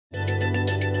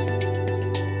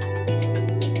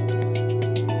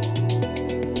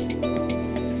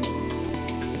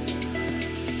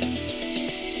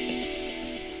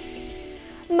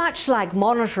Much like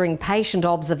monitoring patient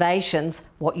observations,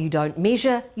 what you don't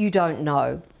measure, you don't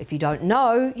know. If you don't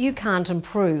know, you can't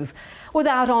improve.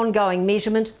 Without ongoing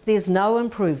measurement, there's no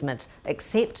improvement,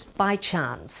 except by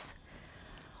chance.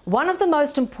 One of the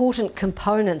most important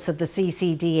components of the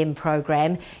CCDM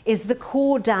program is the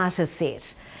core data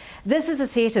set. This is a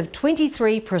set of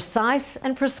 23 precise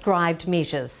and prescribed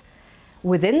measures.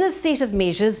 Within this set of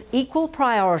measures, equal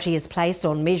priority is placed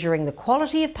on measuring the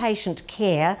quality of patient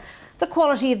care, the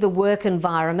quality of the work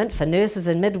environment for nurses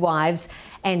and midwives,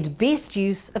 and best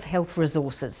use of health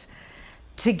resources.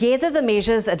 Together, the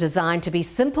measures are designed to be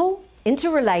simple,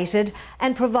 interrelated,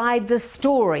 and provide the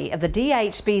story of the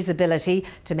DHB's ability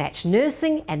to match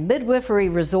nursing and midwifery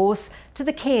resource to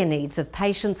the care needs of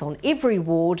patients on every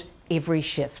ward, every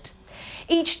shift.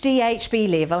 Each DHB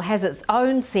level has its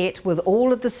own set with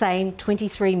all of the same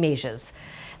 23 measures.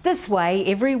 This way,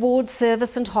 every ward,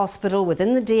 service and hospital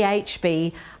within the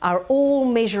DHB are all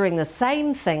measuring the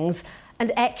same things,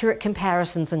 and accurate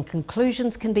comparisons and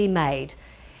conclusions can be made.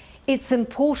 It's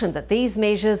important that these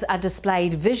measures are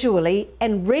displayed visually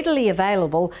and readily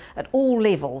available at all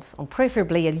levels on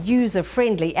preferably a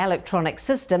user-friendly electronic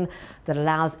system that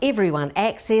allows everyone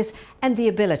access and the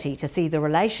ability to see the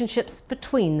relationships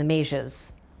between the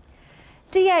measures.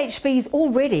 DHBs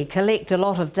already collect a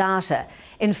lot of data.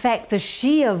 In fact, the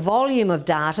sheer volume of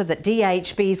data that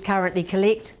DHBs currently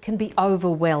collect can be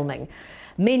overwhelming.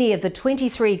 Many of the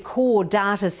 23 core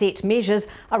data set measures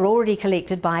are already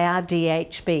collected by our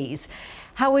DHBs.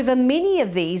 However, many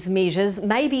of these measures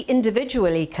may be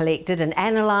individually collected and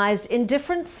analysed in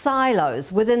different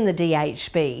silos within the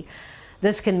DHB.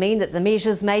 This can mean that the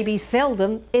measures may be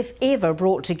seldom, if ever,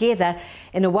 brought together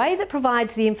in a way that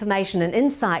provides the information and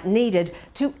insight needed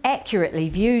to accurately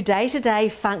view day-to-day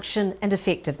function and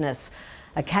effectiveness.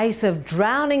 A case of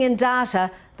drowning in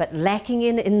data but lacking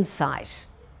in insight.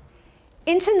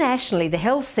 Internationally, the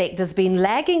health sector has been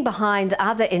lagging behind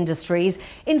other industries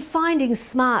in finding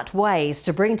smart ways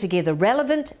to bring together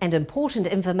relevant and important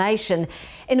information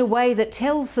in a way that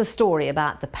tells the story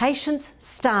about the patients,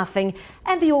 staffing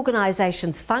and the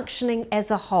organisation's functioning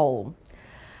as a whole.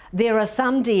 There are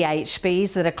some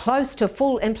DHBs that are close to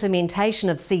full implementation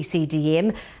of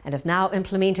CCDM and have now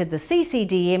implemented the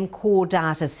CCDM core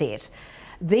data set.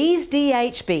 These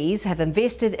DHBs have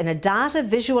invested in a data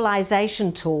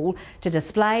visualisation tool to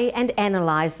display and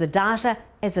analyse the data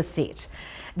as a set.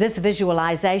 This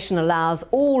visualisation allows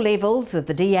all levels of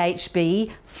the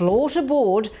DHB, floor to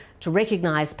board, to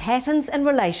recognise patterns and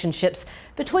relationships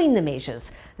between the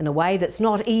measures in a way that's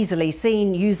not easily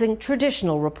seen using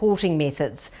traditional reporting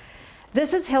methods.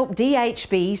 This has helped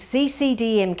DHB,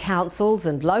 CCDM councils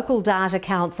and local data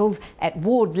councils at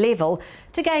ward level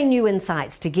to gain new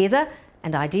insights together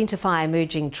and identify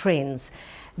emerging trends.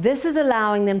 This is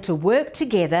allowing them to work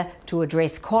together to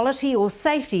address quality or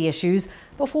safety issues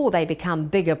before they become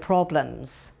bigger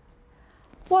problems.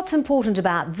 What's important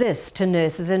about this to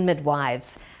nurses and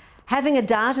midwives? Having a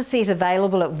data set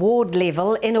available at ward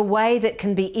level in a way that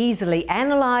can be easily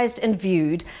analysed and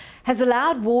viewed has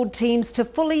allowed ward teams to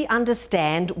fully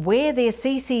understand where their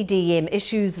CCDM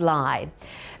issues lie.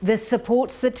 This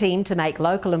supports the team to make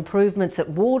local improvements at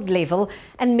ward level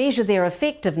and measure their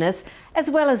effectiveness, as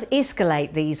well as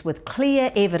escalate these with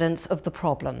clear evidence of the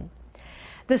problem.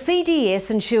 The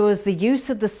CDS ensures the use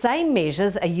of the same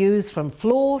measures are used from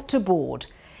floor to board.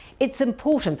 It's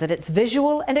important that it's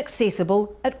visual and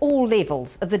accessible at all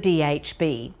levels of the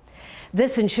DHB.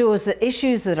 This ensures that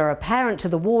issues that are apparent to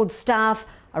the ward staff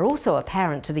are also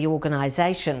apparent to the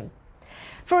organisation.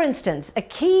 For instance, a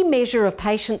key measure of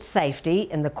patient safety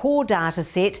in the core data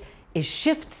set is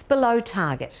shifts below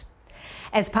target.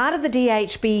 As part of the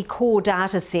DHB core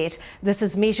data set, this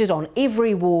is measured on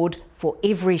every ward for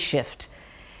every shift.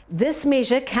 This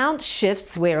measure counts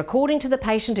shifts where, according to the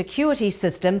patient acuity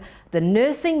system, the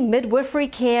nursing midwifery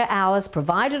care hours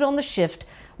provided on the shift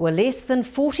were less than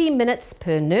 40 minutes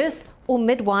per nurse or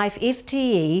midwife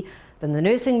FTE than the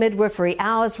nursing midwifery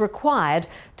hours required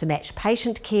to match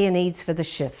patient care needs for the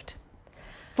shift.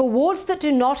 For wards that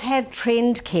do not have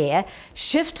trend care,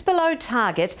 shift below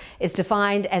target is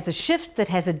defined as a shift that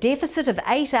has a deficit of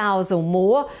 8 hours or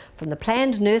more from the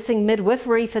planned nursing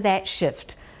midwifery for that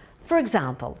shift. For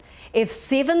example, if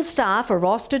 7 staff are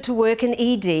rostered to work in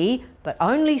ED, but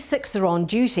only 6 are on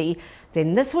duty,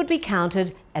 then this would be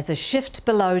counted as a shift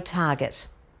below target.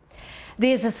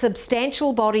 There's a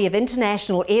substantial body of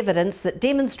international evidence that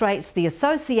demonstrates the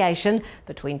association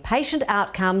between patient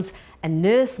outcomes and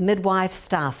nurse-midwife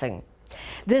staffing.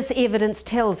 This evidence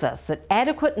tells us that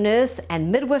adequate nurse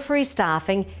and midwifery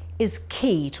staffing is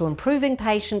key to improving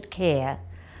patient care.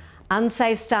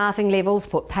 Unsafe staffing levels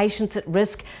put patients at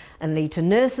risk and lead to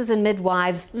nurses and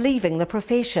midwives leaving the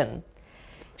profession.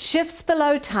 Shifts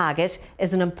below target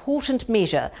is an important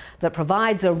measure that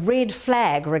provides a red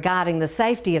flag regarding the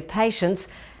safety of patients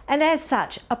and as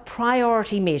such a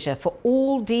priority measure for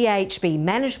all DHB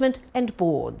management and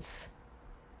boards.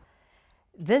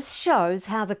 This shows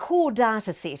how the core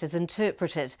data set is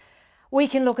interpreted. We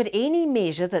can look at any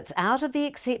measure that's out of the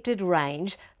accepted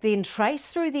range, then trace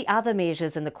through the other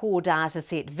measures in the core data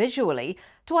set visually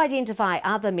to identify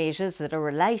other measures that are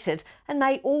related and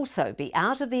may also be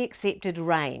out of the accepted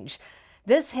range.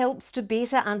 This helps to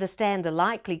better understand the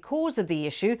likely cause of the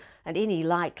issue and any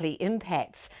likely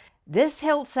impacts. This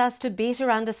helps us to better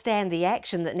understand the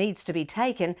action that needs to be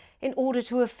taken in order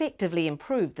to effectively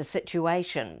improve the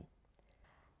situation.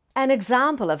 An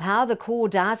example of how the core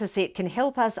data set can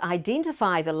help us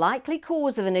identify the likely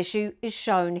cause of an issue is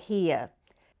shown here.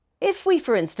 If we,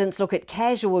 for instance, look at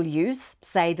casual use,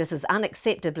 say this is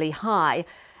unacceptably high,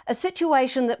 a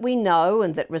situation that we know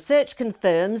and that research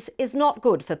confirms is not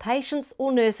good for patients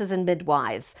or nurses and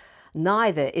midwives.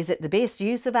 Neither is it the best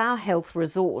use of our health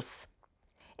resource.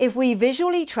 If we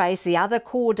visually trace the other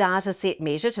core data set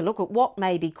measure to look at what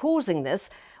may be causing this,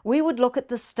 we would look at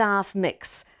the staff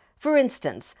mix. For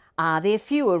instance, are there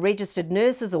fewer registered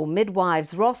nurses or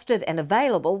midwives rostered and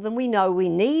available than we know we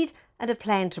need and have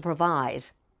planned to provide?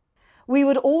 We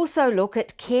would also look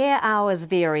at care hours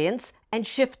variance and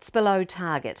shifts below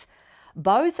target.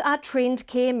 Both are trend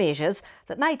care measures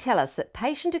that may tell us that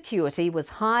patient acuity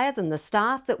was higher than the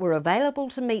staff that were available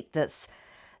to meet this.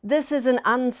 This is an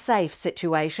unsafe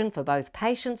situation for both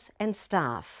patients and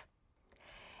staff.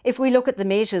 If we look at the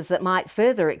measures that might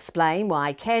further explain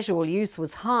why casual use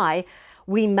was high,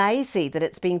 we may see that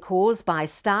it's been caused by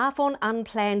staff on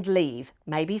unplanned leave,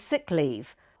 maybe sick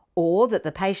leave, or that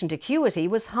the patient acuity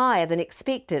was higher than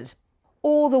expected,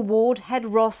 or the ward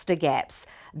had roster gaps,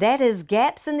 that is,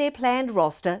 gaps in their planned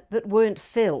roster that weren't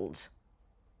filled.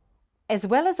 As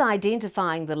well as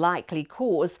identifying the likely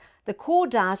cause, the core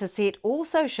data set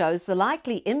also shows the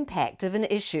likely impact of an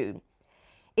issue.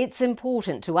 It's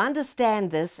important to understand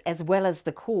this as well as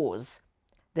the cause.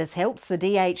 This helps the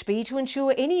DHB to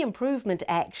ensure any improvement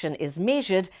action is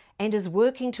measured and is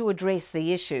working to address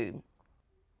the issue.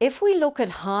 If we look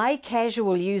at high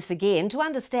casual use again to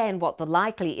understand what the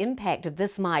likely impact of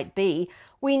this might be,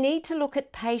 we need to look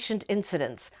at patient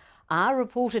incidents. Are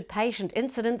reported patient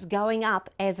incidents going up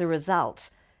as a result?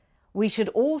 We should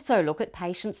also look at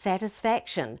patient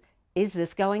satisfaction. Is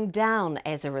this going down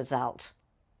as a result?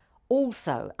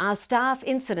 Also, are staff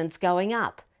incidents going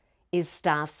up? Is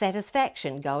staff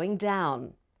satisfaction going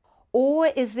down? Or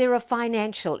is there a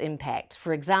financial impact,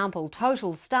 for example,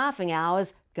 total staffing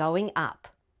hours going up?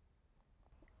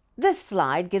 This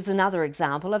slide gives another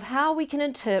example of how we can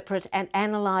interpret and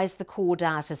analyse the core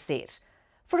data set.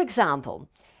 For example,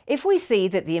 if we see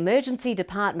that the emergency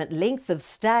department length of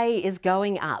stay is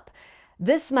going up,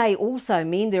 this may also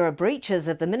mean there are breaches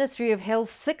of the Ministry of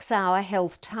Health's 6-hour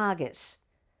health target.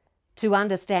 To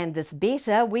understand this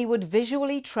better, we would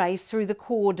visually trace through the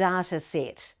core data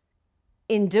set.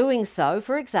 In doing so,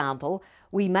 for example,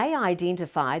 we may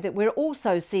identify that we're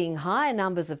also seeing higher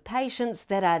numbers of patients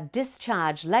that are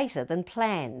discharged later than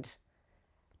planned.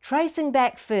 Tracing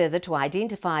back further to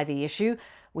identify the issue,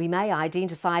 we may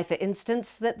identify, for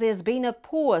instance, that there's been a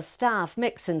poor staff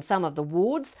mix in some of the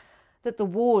wards, that the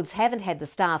wards haven't had the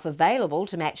staff available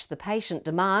to match the patient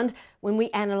demand when we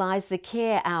analyse the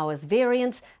care hours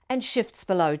variance and shifts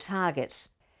below target.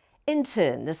 In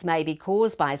turn, this may be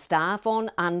caused by staff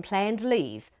on unplanned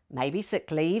leave, maybe sick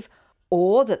leave,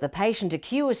 or that the patient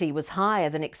acuity was higher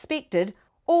than expected,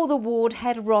 or the ward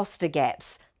had roster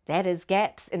gaps, that is,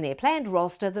 gaps in their planned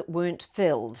roster that weren't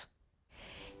filled.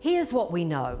 Here's what we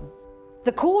know.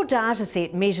 The core data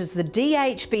set measures the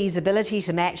DHB's ability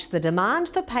to match the demand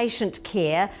for patient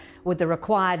care with the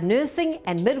required nursing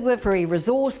and midwifery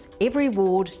resource every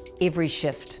ward, every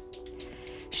shift.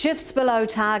 Shifts below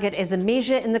target is a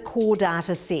measure in the core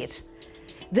data set.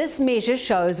 This measure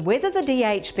shows whether the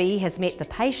DHB has met the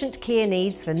patient care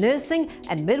needs for nursing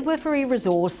and midwifery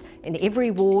resource in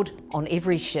every ward on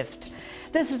every shift.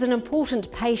 This is an important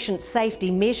patient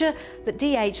safety measure that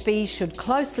DHBs should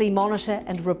closely monitor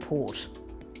and report.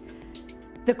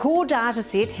 The core data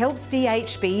set helps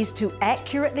DHBs to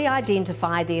accurately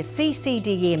identify their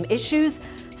CCDM issues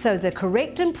so the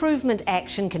correct improvement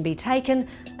action can be taken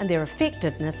and their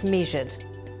effectiveness measured.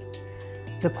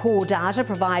 The core data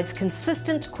provides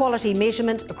consistent quality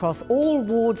measurement across all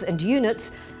wards and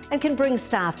units and can bring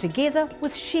staff together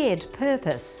with shared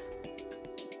purpose.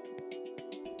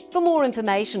 For more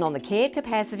information on the Care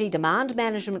Capacity Demand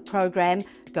Management Program,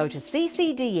 go to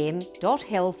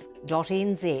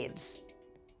ccdm.health.nz.